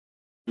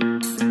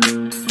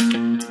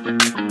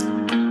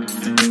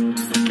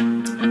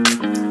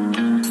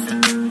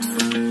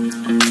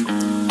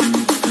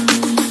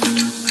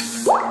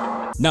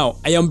Now,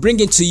 I am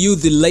bringing to you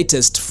the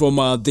latest from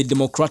the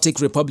Democratic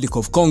Republic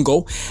of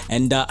Congo,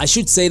 and I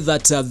should say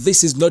that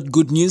this is not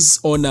good news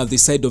on the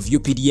side of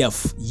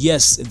UPDF.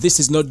 Yes, this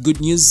is not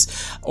good news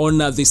on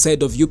the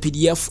side of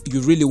UPDF.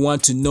 You really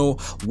want to know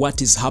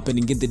what is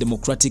happening in the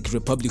Democratic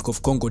Republic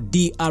of Congo,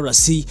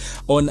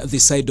 DRC, on the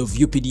side of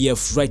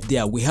UPDF right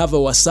there. We have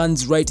our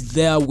sons right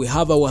there, we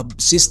have our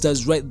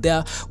sisters right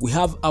there, we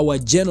have our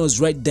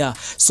generals right there.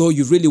 So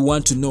you really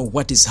want to know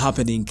what is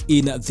happening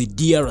in the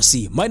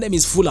DRC. My name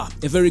is Fuller.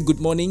 A very good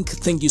morning.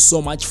 Thank you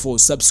so much for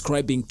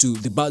subscribing to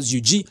the Buzz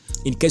UG.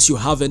 In case you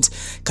haven't,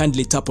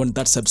 kindly tap on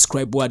that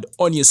subscribe word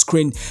on your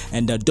screen,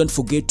 and don't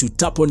forget to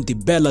tap on the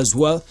bell as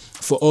well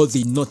for all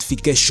the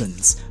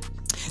notifications.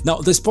 Now,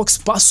 the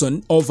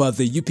spokesperson of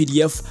the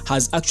UPDF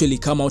has actually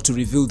come out to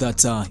reveal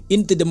that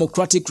in the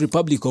Democratic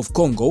Republic of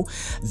Congo,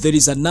 there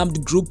is an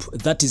armed group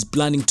that is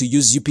planning to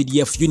use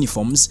UPDF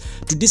uniforms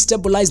to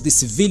destabilize the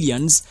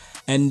civilians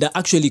and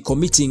actually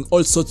committing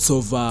all sorts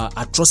of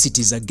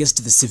atrocities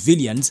against the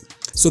civilians,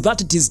 so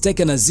that it is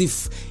taken as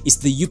if it's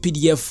the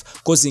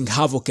UPDF causing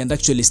havoc and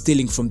actually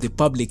stealing from the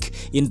public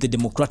in the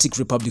Democratic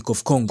Republic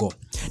of Congo.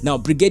 Now,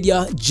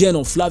 Brigadier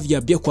General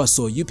Flavia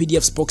Biekwaso,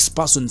 UPDF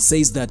spokesperson,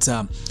 says that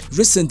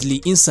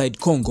recently inside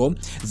Congo,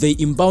 they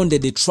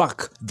impounded a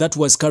truck that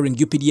was carrying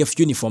UPDF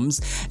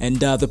uniforms, and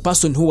the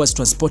person who was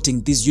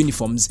transporting these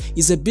uniforms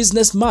is a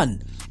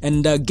businessman.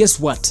 And guess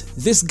what?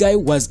 This guy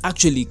was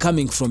actually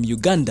coming from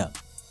Uganda.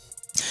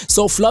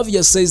 So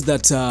Flavia says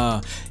that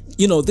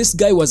this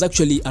guy was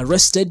actually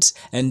arrested,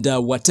 and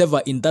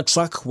whatever in that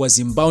truck was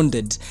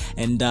impounded,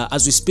 and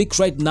as we speak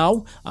right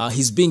now,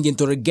 he's being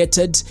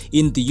interrogated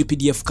in the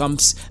UPDF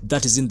camps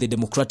that is in the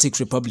Democratic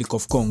Republic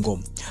of Congo.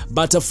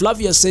 But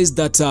Flavia says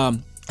that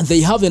they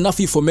have enough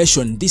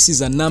information. This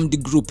is an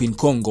armed group in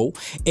Congo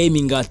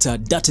aiming at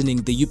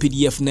detonizing the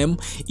UPDF name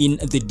in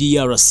the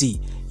DRC.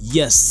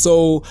 Yes,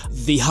 so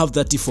they have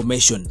that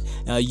information.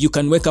 You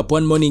can wake up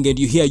one morning and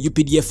you hear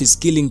UPDF is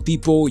killing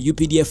people,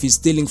 UPDF is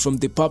stealing from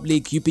the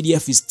public,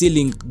 UPDF is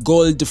stealing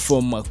gold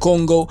from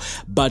Congo.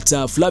 But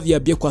Flavia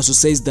Biekwaso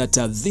says that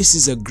this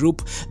is a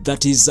group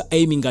that is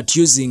aiming at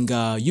using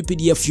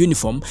UPDF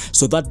uniform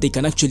so that they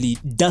can actually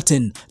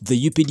detonate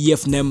the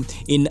UPDF name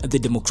in the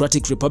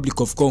Democratic Republic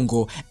of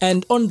Congo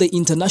and on the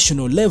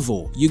international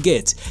level, you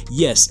get.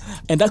 Yes,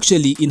 and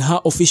actually in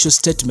her official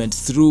statement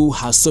through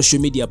her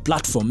social media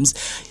platforms,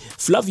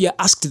 Flavia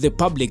asked the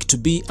public to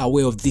be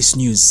aware of this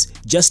news.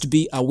 Just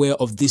be aware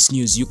of this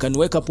news. You can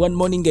wake up one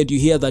morning and you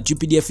hear that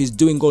UPDF is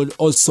doing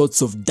all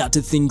sorts of dirty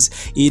things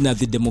in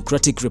the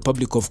Democratic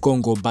Republic of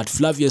Congo. But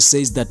Flavia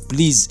says that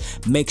please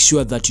make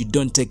sure that you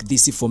don't take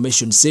this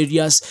information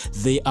serious.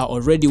 They are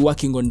already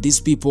working on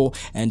these people,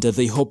 and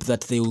they hope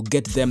that they will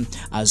get them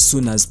as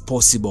soon as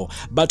possible.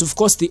 But of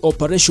course, the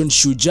Operation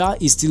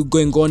Shuja is still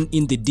going on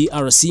in the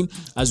DRC.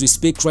 As we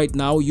speak right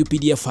now,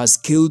 UPDF has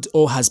killed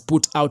or has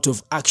put out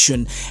of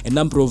action a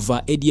number of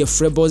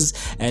ADF rebels,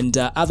 and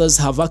others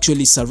have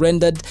actually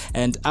surrendered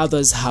and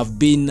others have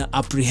been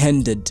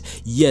apprehended.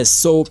 Yes,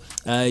 so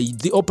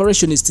the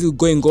operation is still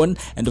going on,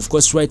 and of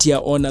course right here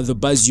on the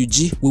Buzz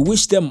UG, we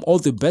wish them all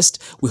the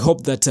best. We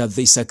hope that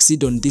they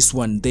succeed on this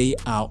one they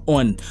are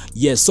on.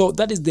 Yes, so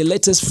that is the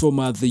latest from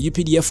the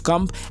UPDF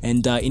camp,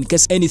 and in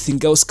case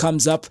anything else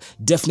comes up,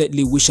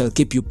 definitely we shall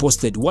keep you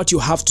posted. What you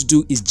have to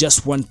do is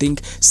just one thing: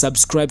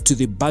 subscribe to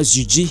the Buzz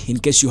UG in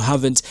case you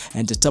haven't,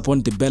 and tap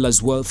on the bell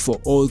as well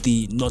for all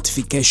the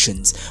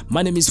notifications.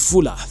 My name is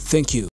Fuller. Thank you.